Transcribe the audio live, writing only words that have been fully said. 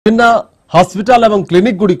विभिन्न हॉस्पिटल एवं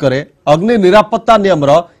क्लिनिक गुड़िकर अग्नि निरापत्ता नियम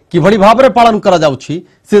किभली भाव में पालन करा जाउछि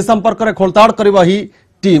से संपर्क में खोलताड़ करबा ही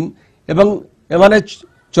टीम एवं एमाने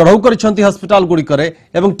चढ़ाऊ करिसेंती हॉस्पिटल गुड़िकर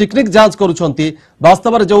एवं टेक्निक जांच करुछंती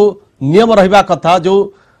वास्तव में जो नियम रहिबा कथा जो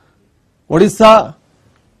Odisha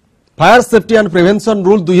fire safety and prevention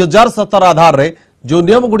rule 2017 आधार रे जो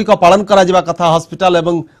नियम गुड़िक पालन करा जिबा कथा हॉस्पिटल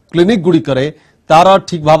एवं क्लिनिक गुड़िकर तार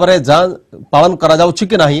ठीक भाव में पालन करा जाउछि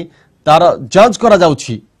कि नहीं तार जांच करा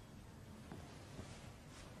जाउछि।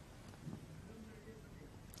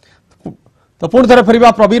 तो पुणी थे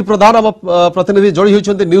फेर प्रवीर प्रधान आम प्रतिनिधि जोड़ी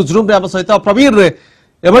होती न्यूज रूम आम सहित प्रवीर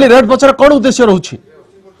एभली रेड पचर कौन उद्देश्य रोचे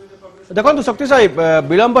देखो शक्तिशाली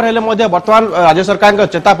विलंब हेले बर्तमान राज्य सरकार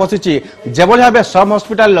चेता पशिची जो भाव सम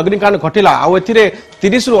हस्पिटाल अग्निकांड घटिला आउ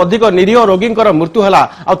 30 रु अधिक निरीह रोगी मृत्यु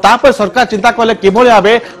है सरकार चिंता कले कि भाव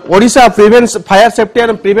Odisha fire safety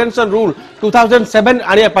and prevention rule 2007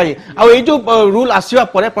 आने जो रूल आसवा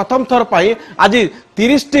प्रथम थर आज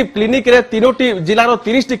 30 क्लिनिक रे 3टी जिलार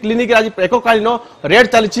 30 क्लिनिक आज एककालीन रेड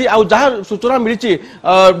चली जहाँ सूचना मिली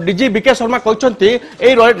डीजी बीके शर्मा कहते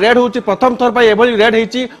रेड हूँ प्रथम थर पर रेड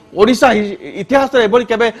होती ओडिशा इतिहास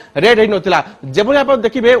केबे रेड हो नथिला जेबोली आप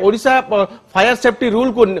देखिबे ओडिशा फायर सेफ्टी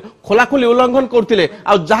रूल को खोलाखोली उल्लंघन करथिले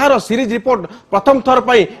आ जहार सीरीज रिपोर्ट प्रथम थर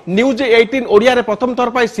पई न्यूज 18 ओडिया रे प्रथम थर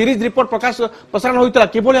पई सीरीज रिपोर्ट प्रसारण होइतला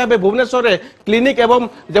किबोली भाबे भुवनेश्वर रे क्लिनिक एवं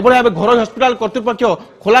जेबोली भाबे घर हॉस्पिटल कर्तृपक्ष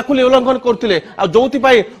खोलाखोली उल्लंघन करथिले आ जोथि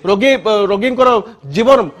पई रोगींकर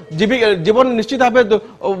जीवन निश्चित भाबे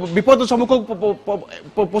विपद सम्मुख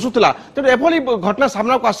पसुतला त एभली घटना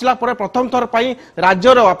सामना को आसिला परे प्रथम थर पई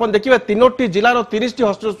राज्यर अपन देखिए 3टी जिलार 30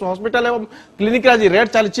 हॉस्पिटल एवं क्लिनिक आज रेड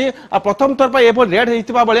चली प्रथम थर पर एभली रेड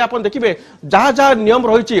होता बेले आप देखिए जहाँ जहाँ नियम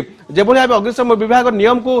रही जो भाव अग्निशम विभाग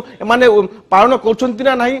नियम को माने पालन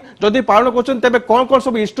कर पालन कर कौन कौन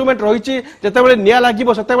सब इंस्ट्रूमेंट रही जिते निया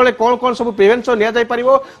लगे से कौन कौन सब प्रिवेंशन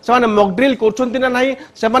नि मॉक ड्रिल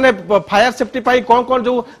कर फायर सेफ्टी कौन कौन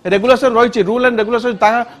जो रेगुलेशन रही रूल एंड रेगुलेशन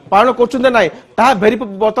पालन कर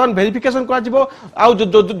बर्तमान भेरिफिकेशन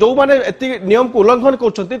जो मैंने नियम को उल्लंघन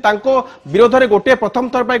कर विरोध में गोटे प्रथम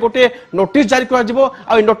थर पर गोटे नोटिस जारी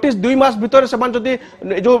कर नोटिस 2 मास भीतर से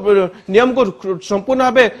जो नियम को संपूर्ण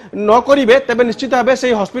भाव न करेंगे तेज निश्चित भाव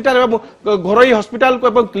से हॉस्पिटल घर हॉस्पिटल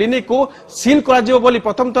को क्लिनिक को सील कर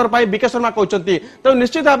प्रथम थर पर बीके शर्मा कहते तेज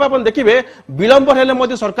निश्चित भाव देखिए विलंब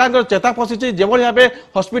हेले सरकार चेता फसी जो भाव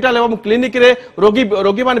हॉस्पिटल एवं क्लिनिक रे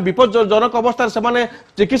रोगी मान विपदजनक अवस्था से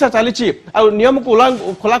चिकित्सा चली नियम को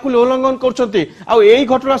खोलाखोली उल्लंघन कर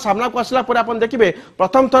घटना सामना को आसला देखिए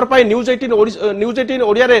प्रथम थर पर न्यूज 18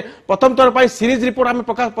 ओडिया रे प्रथम थर पर सीरीज रिपोर्ट आम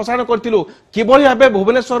प्रसारण करूँ कि भाव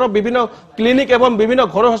भुवनेश्वर विभिन्न क्लिनिक एवं विभिन्न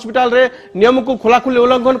घर हॉस्पिटल रे नियम को खोलाखोली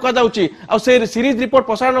उल्लंघन कर सीरीज रिपोर्ट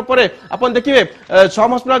प्रसारण पर आप देखिए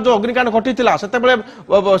सम हस्पिटाल जो अग्निकांड घटी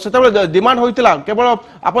से डिमांड होता केवल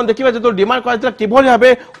आप देखिए जो डिमांड कर कि भाव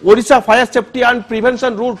Odisha fire safety and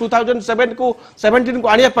prevention rule 2007 को 17 को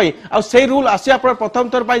आने से रूल आसिया प्रथम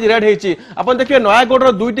थर पर रेड होती आप देखिए नयागढ़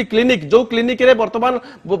 2टी क्लिनिक जो क्लिनिक रे बर्तमान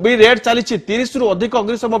भी रेड चली 30 रु अधिक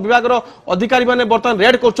अग्निशम विभाग अधिकारी माने बर्तमान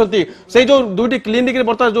रेड करछंती से जो 2टी क्लिनिक रे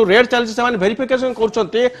बर्तमान जो रेड चली से वेरिफिकेशन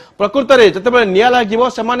करछंती प्रकृत रे जते निया लागिवो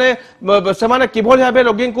से किभली भाबे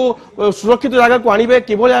रोगी को सुरक्षित जगह को आनिबे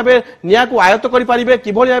किभली भाबे निया को आयत्त करि परिबे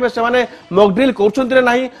किभली भाबे से मॉक ड्रिल करछंती रे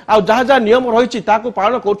नाही आ जहा जहा नियम रहिछि ताको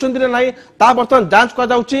पालन करछंती रे नाही ता बर्तमान जांच करा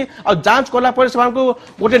जाउछि आ जांच करला पर से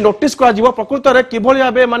गोटे नोटिस करा जिवो प्रकृत रे किभली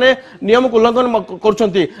भाबे माने नियम को उल्लंघन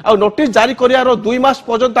करछंती आ नोटिस जारी करियारो 2 मास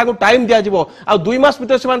पर्यंत ताको टाइम दिया जिवो आ 2 मास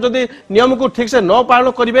भीतर से जदि नियम को ठीक से न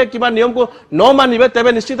पालन करेंगे कि नियम को न मानिबे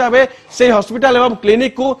तेबे निश्चित भाव से हॉस्पिटल एवं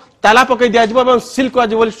क्लिनिक को ताला पकई दिया सील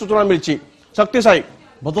कर सूचना मिली। शक्तिशाली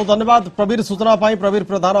बहुत बहुत धन्यवाद प्रवीर सूचना प्रवीर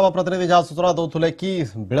प्रधान आम प्रतिनिधि जहाँ सूचना दौले कि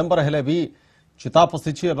विलंब हेले भी चिता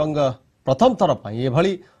पशिछि प्रथम थर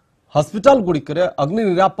पर हॉस्पिटल गुड़िक अग्नि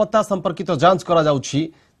निरापत्ता संपर्कित जांच करा जाउछि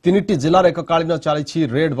 3टी जिलार एककालीन चली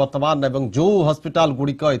रेड बर्तमान एवं जो हॉस्पिटल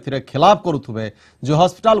गुड़िक ए खिलाफ करुवे जो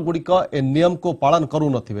हॉस्पिटल गुड़िक ए नियम को पालन करू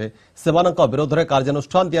नथिबे सेमानक विरोध में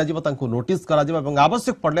कार्यानुष्ठान दिया नोटिस करा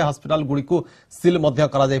आवश्यक पड़े हॉस्पिटल गुड़ी को सील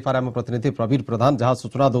करा जाय पारे। आम प्रतिनिधि प्रवीर प्रधान जहाँ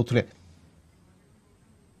सूचना दौले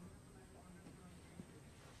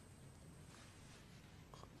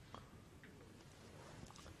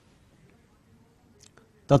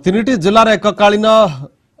तो 3टी जिलार एककालीन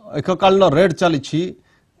रेड चली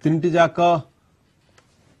 3टी जाक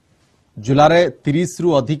जिले 30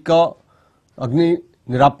 रु अधिक अग्नि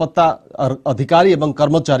निरापत्ता अधिकारी एवं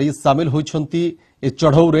कर्मचारी सामिल होती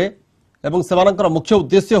चढ़ऊ रे एवं सेमानकर मुख्य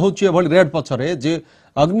उद्देश्य होची रेड पछरे जे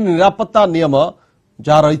अग्नि निरापत्ता नियम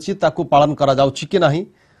जहाँ रही ताकू पालन करा जाउछि कि नहीं।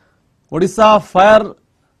 Odisha fire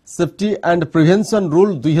safety and prevention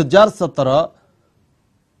rule 2017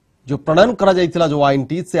 जो प्रणयन करा जाइतिला जो आईन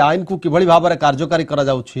टी से आईन को किभली भाव में कार्यकारी करा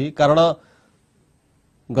जाउछि कारण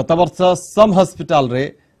गत वर्ष सम हॉस्पिटल रे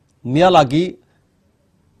निया लागी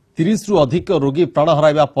 30 रु अधिक रोगी प्राण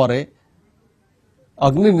हराइबा परे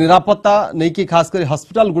अग्नि निरापत्ता नहीं कि खास कर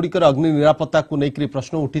हॉस्पिटल गुड़िकर अग्नि निरापत्ता को लेकर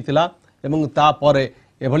प्रश्न उठीथिला एवं ता परे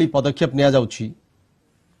एभली पदक्षेप निया जाउछि।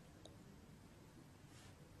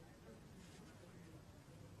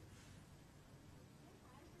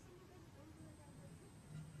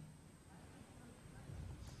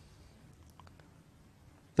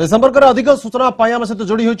 तो संपर्क में अधिक सूचना पाई आम सहित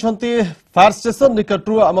जोड़ी होती फायर स्टेशन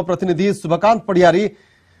निकटू आम प्रतिनिधि शुभकांत पड़ियारी।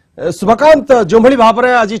 शुभकांत जो भाव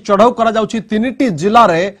में आज चढ़ाऊ करा तीन जिले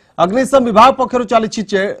में अग्निशम विभाग पक्षर चली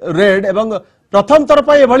रेड एवं प्रथम थर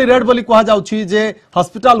पर एभली रेड बोली कहुच्छी जे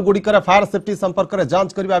हॉस्पिटल गुड़िकर फायर सेफ्टी संपर्क में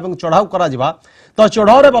जांच करबा एवं चढ़ाऊ करा तो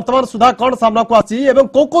चढ़ाऊ में वर्तमान सुधा कौन सामना को आसी एवं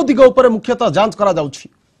को दिग उपर मुख्यतः जांच करा जाउछि।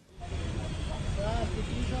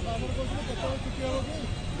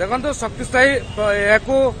 देखो शक्तिशाली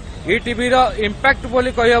ईटीवी इम्पैक्ट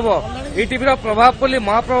बोली कहब ईटीवी प्रभाव बोली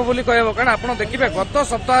महाप्रभाव बोली कहब कारण आप देखिए गत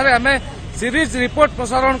सप्ताह आम सीरीज रिपोर्ट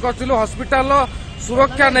प्रसारण करूँ हॉस्पिटल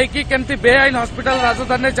सुरक्षा नहीं कि केमती बेआईन हॉस्पिटल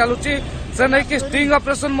राजधानी चलुची से नहीं कि स्टिंग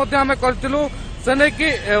ऑपरेशन आम करूँ से नहीं कि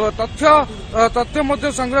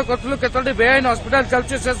तथ्य संग्रह करूँ केतोटी बेआईन हॉस्पिटल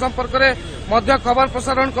चलुची से संपर्क में खबर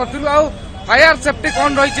प्रसारण करूँ आ फायर सेफ्टी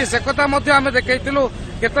कौन रही से कथा आम देखु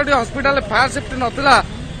केतोटी हॉस्पिटल फायर सेफ्टी नथिला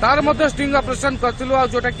तार मध्य स्टिंग ऑपरेशन करूँ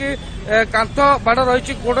जोटा कि कांथ बाड़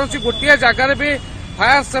रही कौन गोटे जगार भी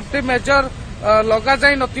फायर सेफ्टी मेजर लगा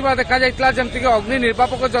जाई नथिबा देखा जाइतला जमती कि अग्नि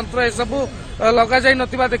निर्वापक यंत्र ए सब लगा जाई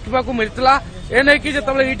नथिबा देखिबा को मिलतिला ए नै कि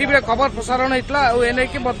जतबे ईटीवी रे खबर प्रसारण हेतला ए नै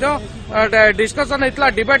कि मध्य डिस्कशन हेतला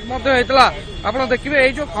डिबेट मध्य हेतला आपण देखिबे ए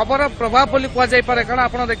जो खबर प्रभाव बोली कुआ जाई पारे कारण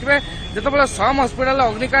आपण देखिबे जतबे सम हॉस्पिटल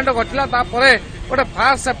अग्निकांड घटिला ता परे गोटे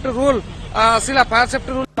fire safety rule आसिला fire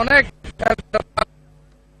safety rule अनेक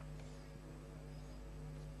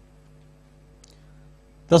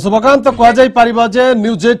तो शुभकांत कह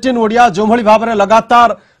न्यूज 18 ओडिया जो भाव में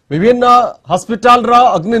लगातार विभिन्न हॉस्पिटल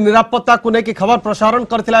अग्नि निरापत्ता को लेकिन खबर प्रसारण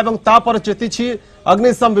कर चेती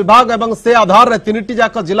अग्निशम विभाग एवं से आधार रे तीनिटी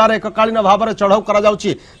जाक जिले में एककालीन भाव में चढ़ाऊ करा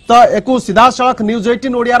जाउछि तो एकु सीधा सड़क न्यूज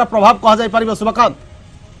 18 ओडिया प्रभाव कह शुभकांत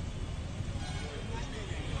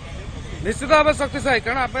निश्चित भाव शक्तिशाली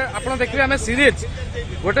कारण आप देखिए आम सीरीज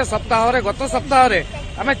गोटे सप्ताह गत सप्ताह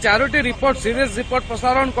आम 4टी रिपोर्ट सीरीज रिपोर्ट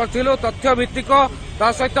प्रसारण करूँ तथ्य भित्तिक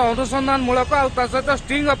सहित अनुसंधान मूलक सहित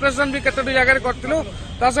स्टिंग ऑपरेशन भी केतोटी जगह करूँ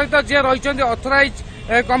सहित जी रही ऑथराइज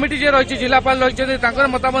कमिटी जी रही जिलापाल रही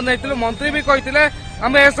मतामत नहीं मंत्री भी कहते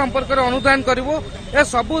आम ए संपर्क में अनुधान करूँ ए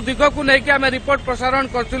सबू दिग को लेकिन आम रिपोर्ट प्रसारण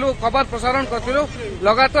करूँ खबर प्रसारण करूँ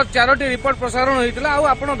लगातार 4टी रिपोर्ट प्रसारण होता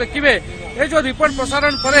आप देखिए ये जो रिपोर्ट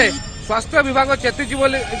प्रसारण पर स्वास्थ्य विभाग चेतीची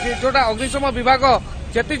बोली जोटा अग्निशम विभाग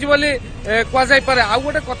चेतीची बोली कहुपे आउ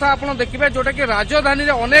गोटे कथा आप देखिए जोटा कि राजधानी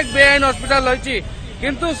में अनेक बेआईन हॉस्पिटल रही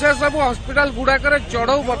किंतु से सब हॉस्पिटल गुड़ाक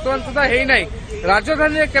चढ़ाऊ बर्तमान सुधा है ना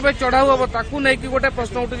राजधानी में केबे चढ़ाऊ हम ताकू नहीं कि गोटे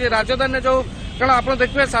प्रश्न उठुचे राजधानी जो कारण आप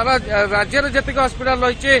देखिए सारा राज्य में जी हॉस्पिटल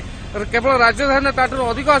रही केवल राजधानी ताठू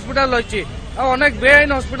अधिक हॉस्पिटल रही अनेक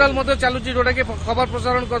बेआईन हॉस्पिटल चलुची जोटा कि खबर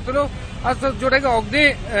प्रसारण करूँ जोटा कि अग्नि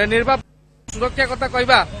निर्वापक सुरक्षा कथा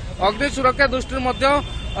कहवा अग्नि सुरक्षा दृष्टि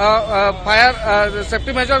फायर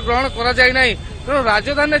सेफ्टी मेजर ग्रहण करा जाय नाही तेणु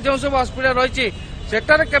राजधानी जो सब हॉस्पिटल रही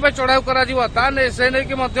सेटार केबे चढ़ाऊ करा जीवो ता से नहीं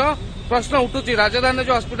कि प्रश्न उठुची राजधानी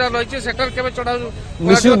जो हॉस्पिटल रही सेटार केबे चढ़ाऊ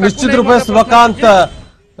निश्चित रूपे शुभकांत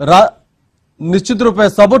निश्चित रूपे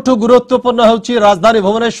सबुठु गुरुत्वपूर्ण होची राजधानी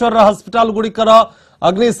भुवनेश्वर हॉस्पिटल गुड़िकर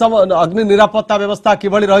अग्नि निरापत्ता व्यवस्था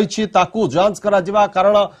किभली रही ताकू जांच करा जीवा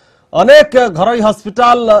कारण अनेक घरोई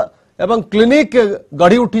हॉस्पिटल एवं क्लिनिक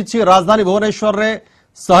गढ़ी उठी राजधानी भुवनेश्वर रे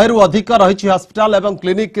 100 रु अधिक रही हॉस्पिटल एवं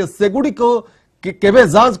क्लिनिक सेगुड़ी को केबे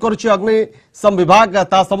जांच करुछि अग्निशम विभाग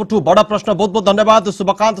ता सबुठु बड़ा प्रश्न। बहुत बहुत धन्यवाद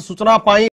शुभकांत सूचना पाई।